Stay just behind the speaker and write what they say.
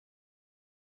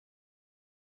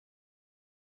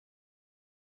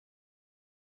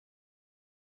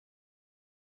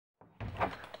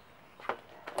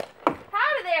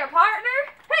there, partner.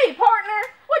 Hey, partner,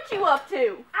 what you up to? I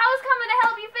was coming to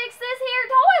help you fix this here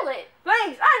toilet.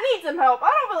 Thanks, I need some help.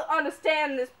 I don't really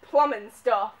understand this plumbing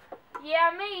stuff.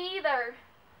 Yeah, me either.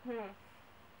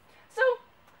 So,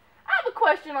 I have a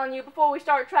question on you before we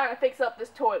start trying to fix up this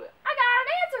toilet. I got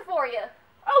an answer for you.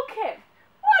 Okay,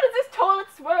 why does this toilet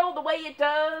swirl the way it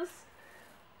does?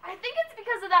 I think it's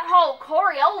because of that whole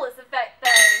Coriolis effect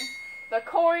thing. The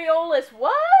Coriolis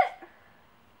what?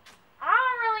 I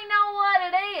don't really know what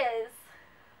it is.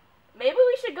 Maybe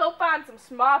we should go find some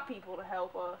smart people to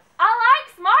help us. I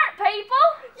like smart people.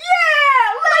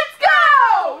 Yeah, let's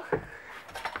go!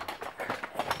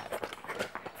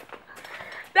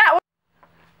 That was...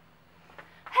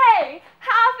 Hey,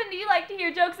 how often do you like to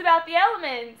hear jokes about the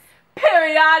elements?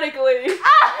 Periodically.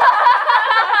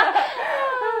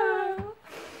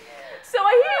 So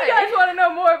I hear you guys want to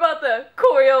know more about the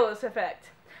Coriolis effect.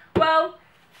 Well,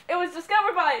 it was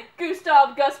discovered by Gloucester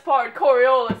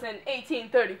Coriolis in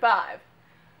 1835.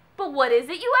 But what is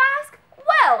it, you ask?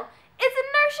 Well, it's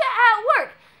inertia at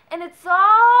work, and it's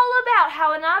all about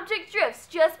how an object drifts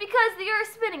just because the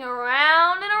Earth's spinning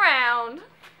around and around.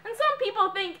 And some people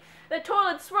think that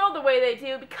toilets swirl the way they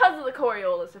do because of the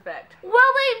Coriolis effect. Well,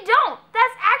 they don't.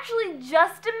 That's actually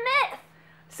just a myth.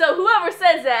 So whoever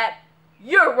says that,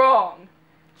 you're wrong.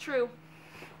 True.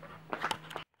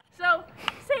 So,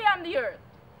 say I'm the Earth.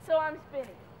 So I'm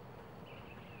spinning.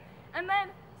 And then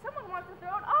someone wants to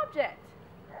throw an object.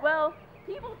 Well,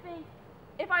 people think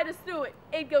if I just threw it,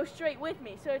 it'd go straight with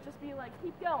me. So it'd just be like,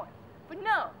 keep going. But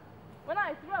no, when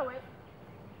I throw it,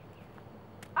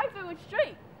 I threw it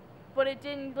straight. But it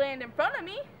didn't land in front of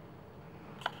me.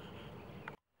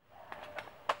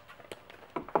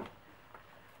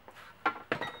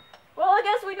 Well, I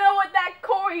guess we know what that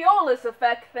Coriolis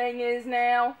effect thing is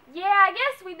now. Yeah, I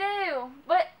guess we do.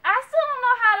 But I still don't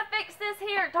know how to fix this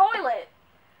here toilet.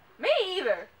 Me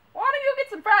either. Want to go get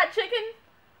some fried chicken?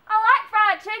 I like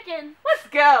fried chicken. Let's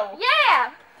go.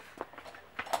 Yeah!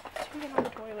 Chicken on the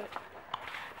toilet.